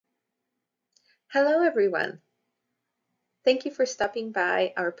Hello, everyone. Thank you for stopping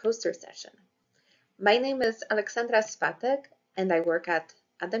by our poster session. My name is Aleksandra Swatek, and I work at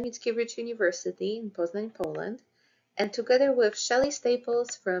Mickiewicz University in Poznań, Poland. And together with Shelley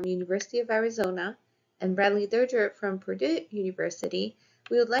Staples from University of Arizona and Bradley Dilger from Purdue University,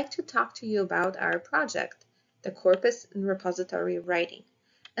 we would like to talk to you about our project, the Corpus and Repository of Writing.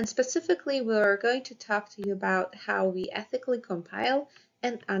 And specifically, we are going to talk to you about how we ethically compile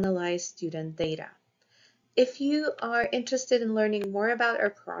and analyze student data. If you are interested in learning more about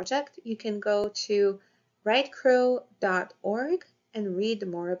our project, you can go to writecrow.org and read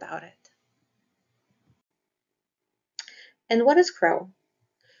more about it. And what is Crow?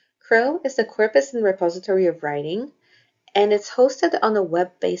 Crow is the corpus and repository of writing, and it's hosted on a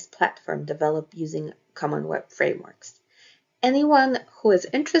web-based platform developed using common web frameworks. Anyone who is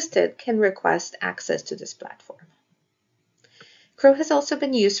interested can request access to this platform. Crow has also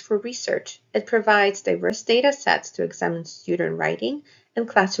been used for research. It provides diverse data sets to examine student writing and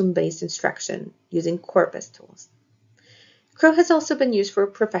classroom-based instruction using corpus tools. Crow has also been used for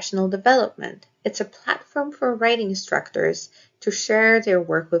professional development. It's a platform for writing instructors to share their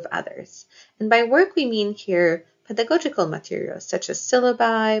work with others. And by work, we mean here pedagogical materials such as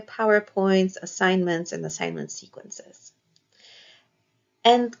syllabi, PowerPoints, assignments, and assignment sequences.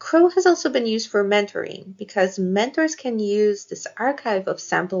 And Crow has also been used for mentoring because mentors can use this archive of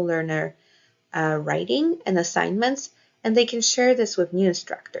sample learner writing and assignments, and they can share this with new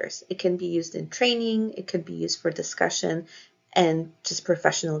instructors. It can be used in training, it could be used for discussion and just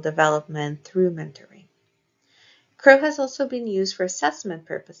professional development through mentoring. Crow has also been used for assessment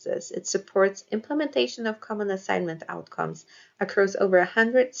purposes. It supports implementation of common assignment outcomes across over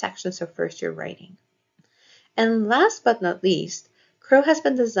 100 sections of first-year writing. And last but not least, Crow has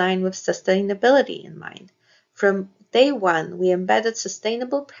been designed with sustainability in mind. From day one, we embedded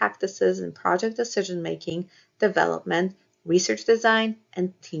sustainable practices in project decision-making, development, research design,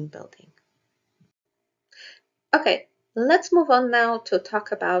 and team building. Okay, let's move on now to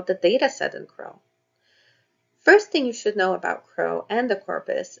talk about the data set in Crow. First thing you should know about Crow and the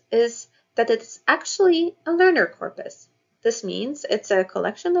corpus is that it's actually a learner corpus. This means it's a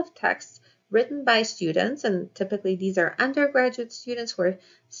collection of texts written by students, and typically these are undergraduate students who are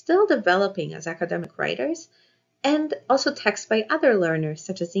still developing as academic writers, and also text by other learners,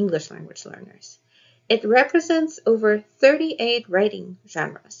 such as English language learners. It represents over 38 writing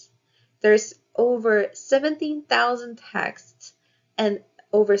genres. There's over 17,000 texts and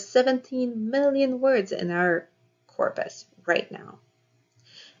over 17 million words in our corpus right now.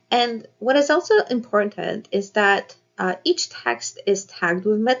 And what is also important is that each text is tagged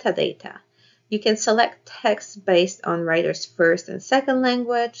with metadata. You can select texts based on writer's first and second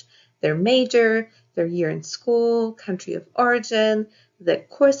language, their major, their year in school, country of origin, the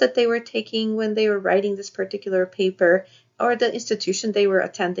course that they were taking when they were writing this particular paper, or the institution they were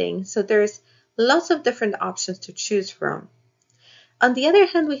attending. So there's lots of different options to choose from. On the other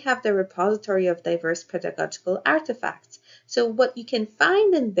hand, we have the repository of diverse pedagogical artifacts. So what you can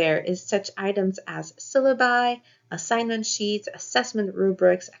find in there is such items as syllabi, assignment sheets, assessment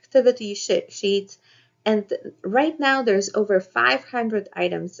rubrics, activity sheets, and right now there's over 500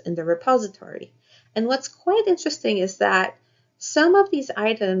 items in the repository. And what's quite interesting is that some of these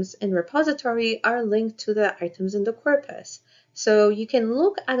items in repository are linked to the items in the corpus. So you can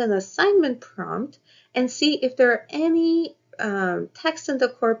look at an assignment prompt and see if there are any texts in the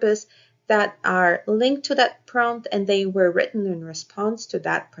corpus that are linked to that prompt and they were written in response to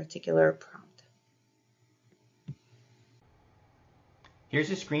that particular prompt.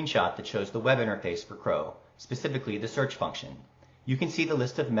 Here's a screenshot that shows the web interface for Crow, specifically the search function. You can see the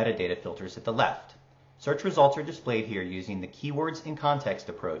list of metadata filters at the left. Search results are displayed here using the keywords in context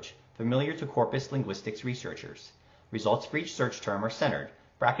approach familiar to corpus linguistics researchers. Results for each search term are centered,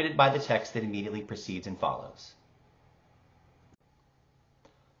 bracketed by the text that immediately precedes and follows.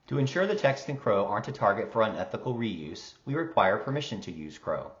 To ensure the texts in Crow aren't a target for unethical reuse, we require permission to use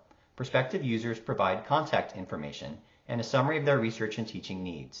Crow. Prospective users provide contact information and a summary of their research and teaching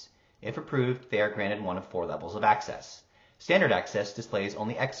needs. If approved, they are granted one of 4 levels of access. Standard access displays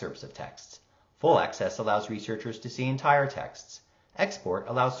only excerpts of texts. Full access allows researchers to see entire texts. Export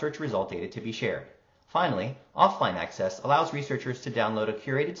allows search result data to be shared. Finally, offline access allows researchers to download a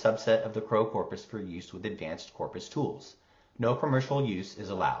curated subset of the Crow corpus for use with advanced corpus tools. No commercial use is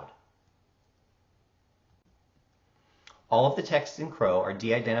allowed. All of the texts in Crow are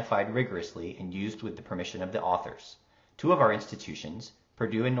de-identified rigorously and used with the permission of the authors. 2 of our institutions,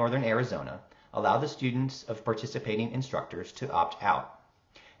 Purdue and Northern Arizona, allow the students of participating instructors to opt out.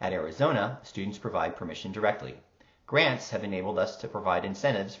 At Arizona, students provide permission directly. Grants have enabled us to provide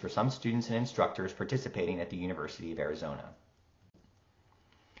incentives for some students and instructors participating at the University of Arizona.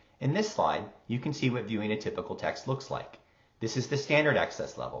 In this slide, you can see what viewing a typical text looks like. This is the standard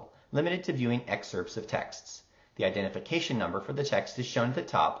access level, limited to viewing excerpts of texts. The identification number for the text is shown at the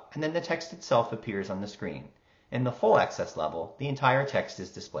top, and then the text itself appears on the screen. In the full access level, the entire text is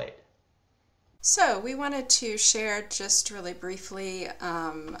displayed. So we wanted to share just really briefly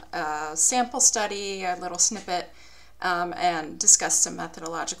a sample study, a little snippet, and discuss some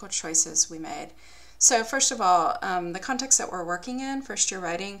methodological choices we made. So first of all, the context that we're working in, first-year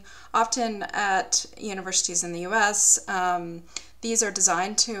writing, often at universities in the U.S., these are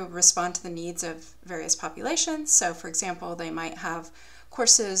designed to respond to the needs of various populations. So for example, they might have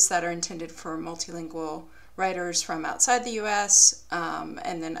courses that are intended for multilingual writers from outside the U.S.,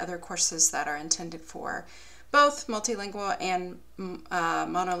 and then other courses that are intended for both multilingual and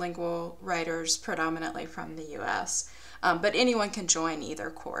monolingual writers, predominantly from the U.S. But anyone can join either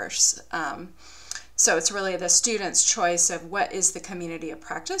course. So it's really the student's choice of what is the community of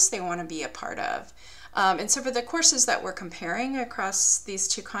practice they want to be a part of. And so for the courses that we're comparing across these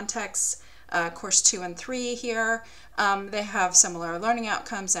two contexts, course 2 and 3 here, they have similar learning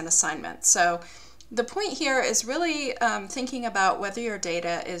outcomes and assignments. So the point here is really thinking about whether your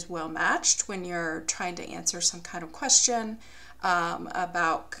data is well matched when you're trying to answer some kind of question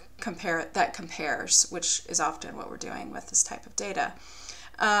about that compares, which is often what we're doing with this type of data.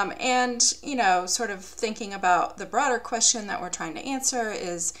 And, sort of thinking about the broader question that we're trying to answer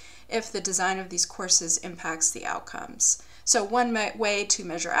is if the design of these courses impacts the outcomes. So one way to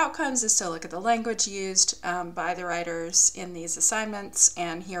measure outcomes is to look at the language used by the writers in these assignments.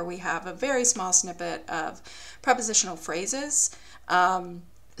 And here we have a very small snippet of prepositional phrases.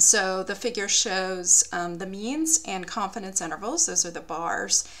 So the figure shows the means and confidence intervals. Those are the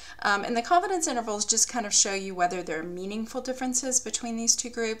bars. And the confidence intervals just kind of show you whether there are meaningful differences between these two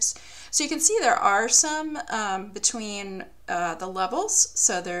groups. So you can see there are some between the levels.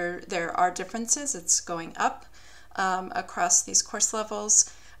 So there are differences. It's going up across these course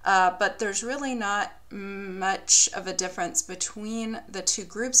levels. But there's really not much of a difference between the two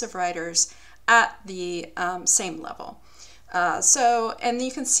groups of writers at the same level. And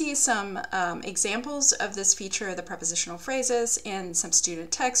you can see some examples of this feature, the prepositional phrases, in some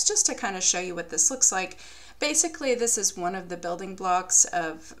student text, just to kind of show you what this looks like. Basically, this is one of the building blocks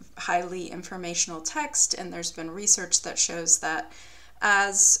of highly informational text, and there's been research that shows that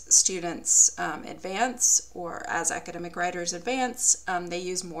as students advance, or as academic writers advance, they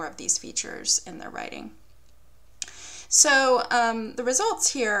use more of these features in their writing. So the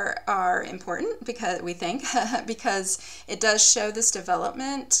results here are important because we think because it does show this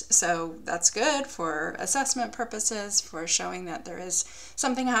development. So that's good for assessment purposes, for showing that there is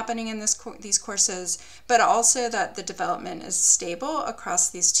something happening in these courses, but also that the development is stable across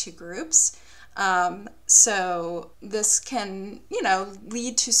these two groups. So this can,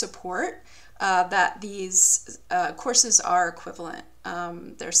 lead to support that these courses are equivalent.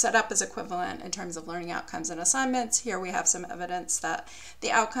 They're set up as equivalent in terms of learning outcomes and assignments. Here we have some evidence that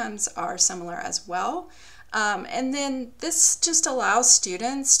the outcomes are similar as well. And then this just allows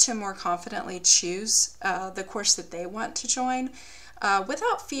students to more confidently choose the course that they want to join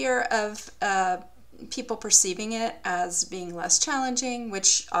without fear of people perceiving it as being less challenging,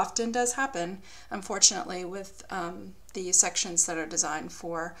 which often does happen, unfortunately, with the sections that are designed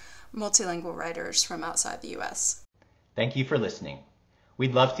for multilingual writers from outside the U.S. Thank you for listening.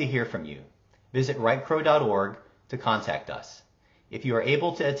 We'd love to hear from you. Visit writecrow.org to contact us. If you are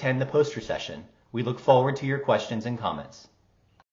able to attend the poster session, we look forward to your questions and comments.